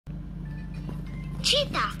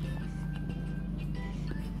Cheetah.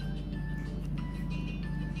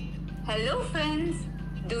 Hello friends,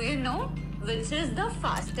 do you know which is the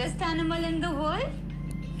fastest animal in the world?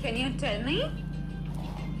 Can you tell me?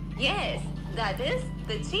 Yes, that is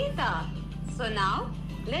the cheetah. So now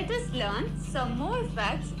let us learn some more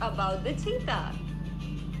facts about the cheetah.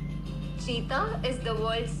 Cheetah is the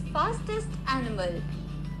world's fastest animal.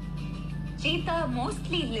 Cheetah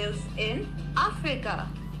mostly lives in Africa.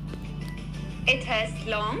 It has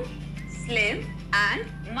long, slim and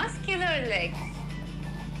muscular legs.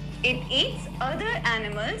 It eats other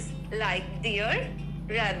animals like deer,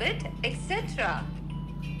 rabbit, etc.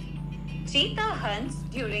 Cheetah hunts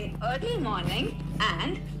during early morning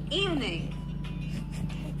and evening.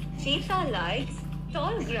 Cheetah likes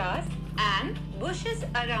tall grass and bushes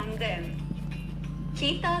around them.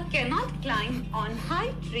 Cheetah cannot climb on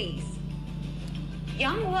high trees.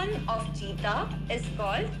 Young one of cheetah is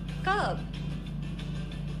called cub.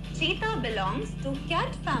 Cheetah belongs to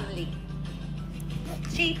cat family.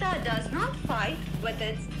 Cheetah does not fight with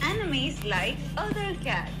its enemies like other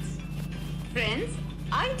cats. Friends,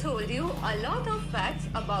 I told you a lot of facts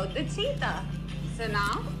about the cheetah. So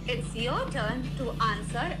now it's your turn to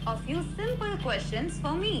answer a few simple questions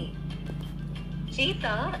for me.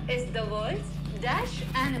 Cheetah is the world's dash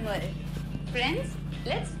animal. Friends,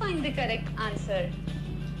 let's find the correct answer.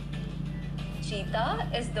 Cheetah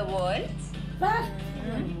is the world's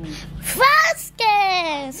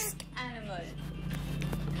Fastest. animal.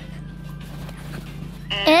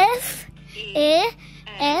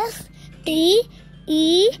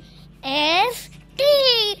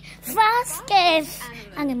 F-A-S-T-E-S-T. Fastest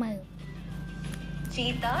animal.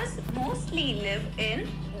 Cheetahs mostly live in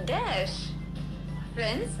dash.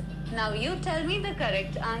 Friends, now you tell me the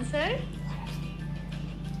correct answer.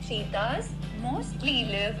 Cheetahs mostly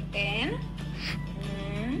live in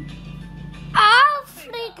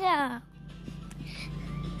Africa.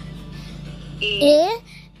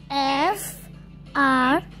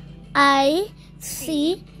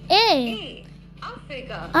 A-F-R-I-C-A.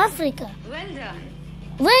 Africa. Africa. Well done.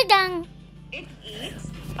 Well done. It eats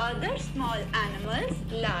other small animals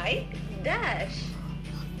like dash.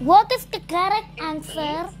 What is the correct It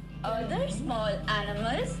answer? eats other small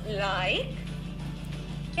animals like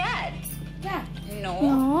cat. Yeah. No.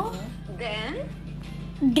 No. Then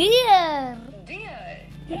Deer. deer.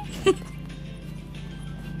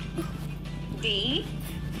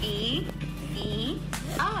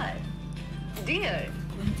 D-E-E-R. Deer.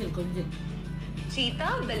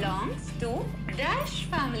 Cheetah belongs to dash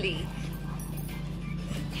family.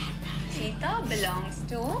 Cheetah belongs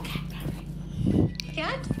to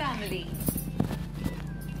cat family.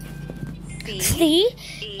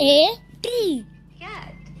 C-A-T.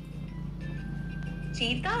 Cat.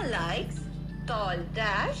 Cheetah likes tall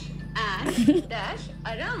dash and dash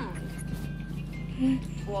around.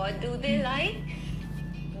 What do they like?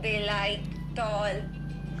 They like tall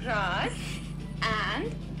grass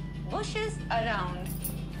and bushes around.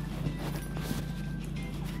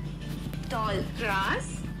 Tall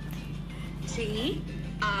grass. G-R-A-S-S.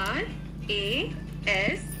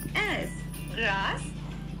 Grass.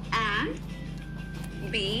 And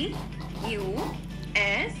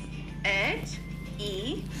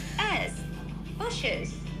B-U-S-H-E-S.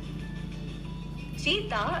 Bushes.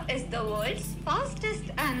 Cheetah is the world's fastest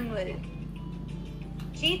animal.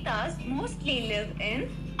 Cheetahs mostly live in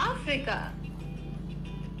Africa.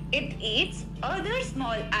 It eats other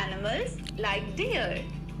small animals like deer.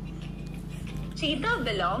 Cheetah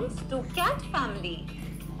belongs to cat family.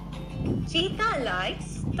 Cheetah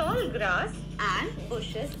likes tall grass and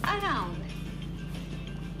bushes around.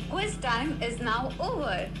 Quiz time is now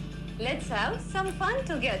over. Let's have some fun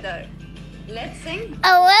together. Let's sing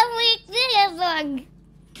A lovely song.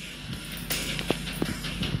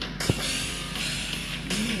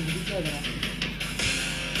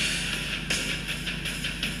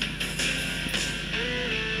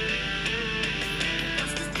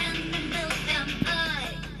 Fastest animal am I.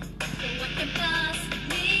 No one can pass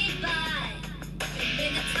me by. The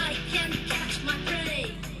minute I can catch my prey,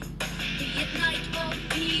 be it night or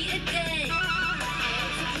be it day. I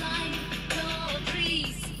also climb tall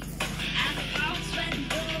trees and bounce when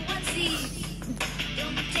no one sees.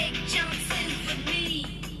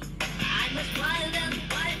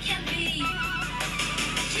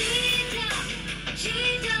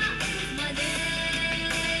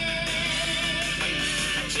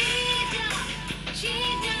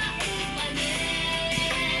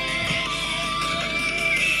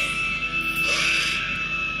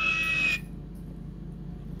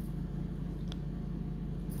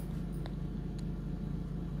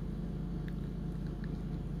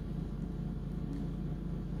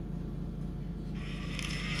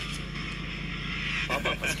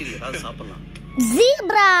 பசிக்குது ஏதாவது சாப்பிடலாம்.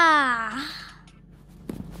 Zebra.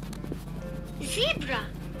 Zebra.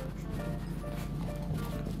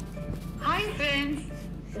 Hi friends,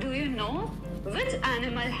 do you know which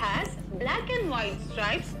animal has black and white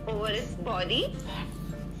stripes over its body?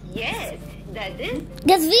 Yes, that is.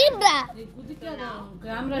 The zebra. Now,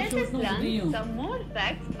 let us learn some more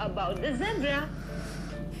facts about the zebra.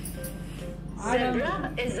 Zebra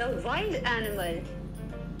is a wild animal.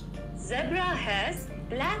 Zebra has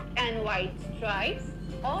black and white stripes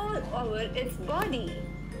all over its body.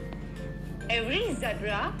 Every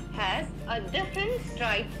zebra has a different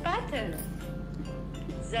stripe pattern.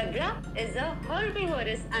 Zebra is a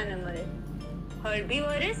herbivorous animal.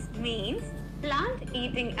 Herbivorous means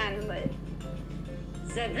plant-eating animal.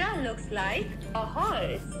 Zebra looks like a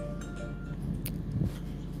horse.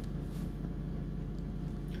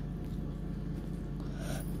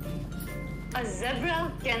 A zebra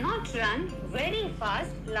cannot run very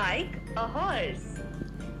fast like a horse.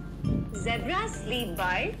 Zebras sleep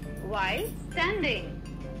while standing.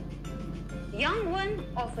 Young one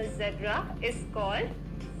of a zebra is called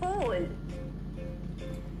foal.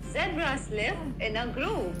 Zebras live in a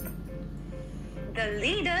group. The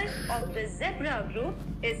leader of the zebra group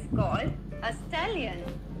is called a stallion.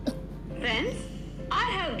 Friends, I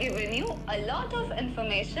have given you a lot of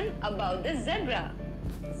information about the zebra.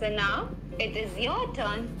 So now it is your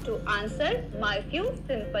turn to answer my few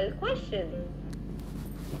simple questions.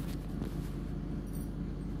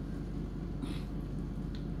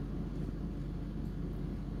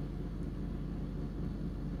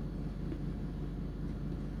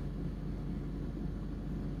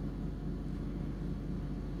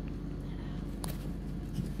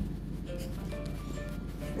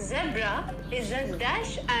 Zebra is a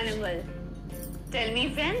dash animal. Tell me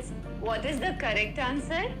friends, what is the correct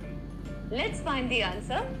answer? Let's find the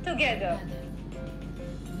answer together.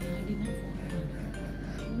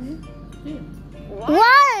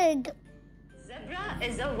 Wild. Zebra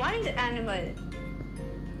is a wild animal.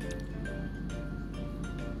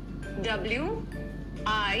 W-I-L-D.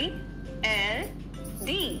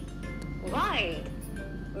 Wild.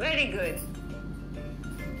 Very good.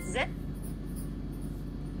 Zebra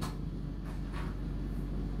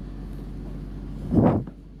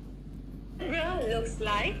looks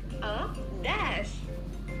like a dash.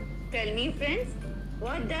 Tell me friends,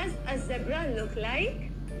 what does a zebra look like?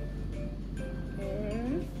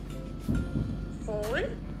 Foal?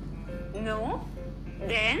 No.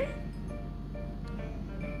 Then?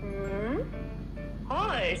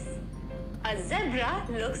 Horse. A zebra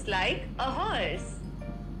looks like a horse.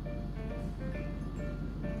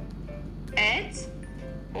 H-O-R-S-E.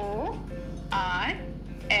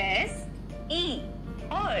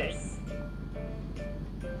 Horse.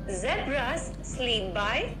 Zebras sleep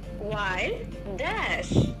while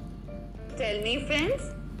dash. Tell me friends,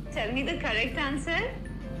 tell me the correct answer.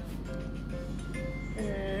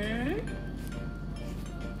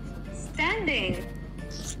 Standing.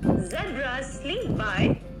 Zebras sleep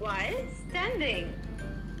while standing.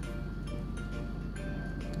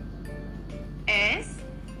 S-T-A-N-D-I-N-G.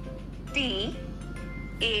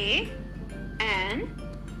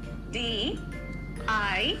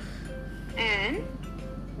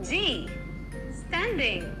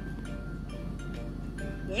 Standing.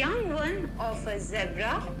 Young one of a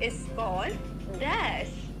zebra is called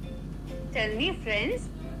dash. Tell me friends,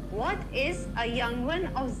 what is a young one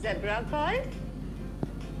of zebra called?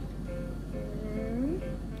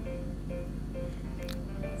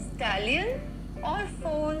 Stallion or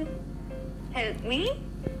foal? Help me.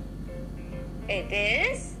 It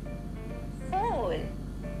is foal.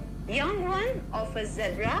 Young one of a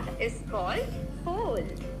zebra is called foal.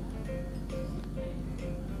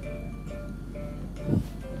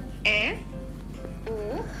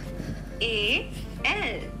 F-O-A-L.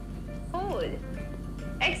 Foal.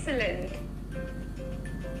 Excellent.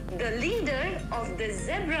 The leader of the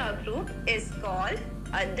zebra group is called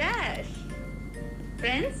a dash.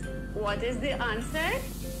 Friends, what is the answer?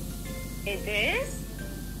 It is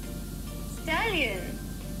stallion.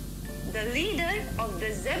 The leader of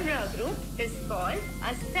the zebra group is called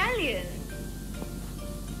a stallion.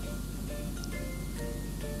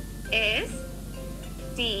 S-T-A-L-L-I-O-N.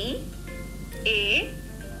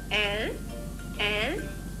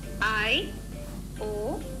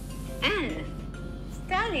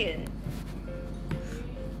 Stallion.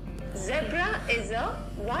 Zebra is a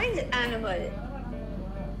wild animal.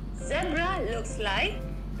 Zebra looks like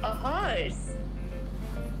a horse.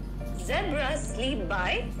 Zebras sleep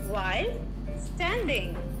while standing.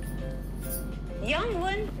 Young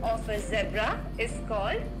one of a zebra is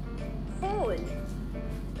called foal.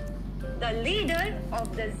 The leader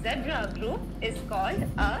of the zebra group is called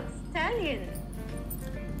a stallion.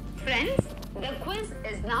 Friends, the quiz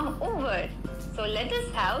is now over. So let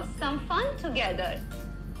us have some fun together.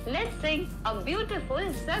 Let's sing a beautiful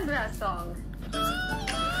zebra song.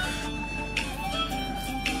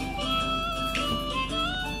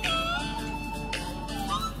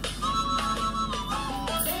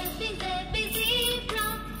 Zebby, zebby, zebra,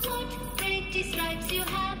 what pretty stripes you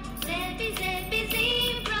have. Zebby, zebby,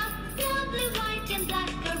 zebra, lovely white and black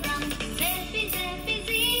around. Zebby, zebby,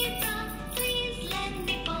 zebra, please lend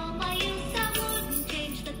me for my use. I wouldn't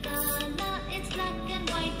change the color, it's black and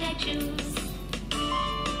white I choose.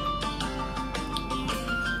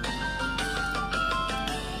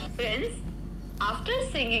 Friends, after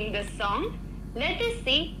singing the song, let us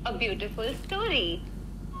see a beautiful story.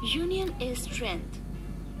 Union is strength.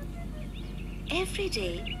 Every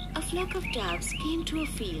day, a flock of doves came to a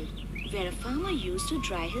field where a farmer used to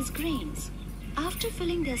dry his grains. After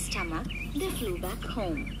filling their stomach, they flew back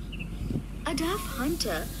home. A dove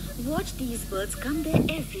hunter watched these birds come there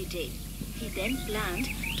every day. He then planned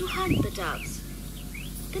to hunt the doves.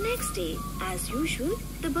 The next day, as usual,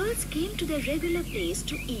 the birds came to their regular place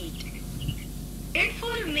to eat.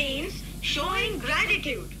 Grateful means showing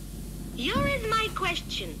gratitude. Here is my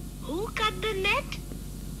question. Who cut the net?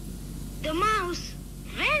 The mouse.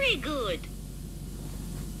 Very good.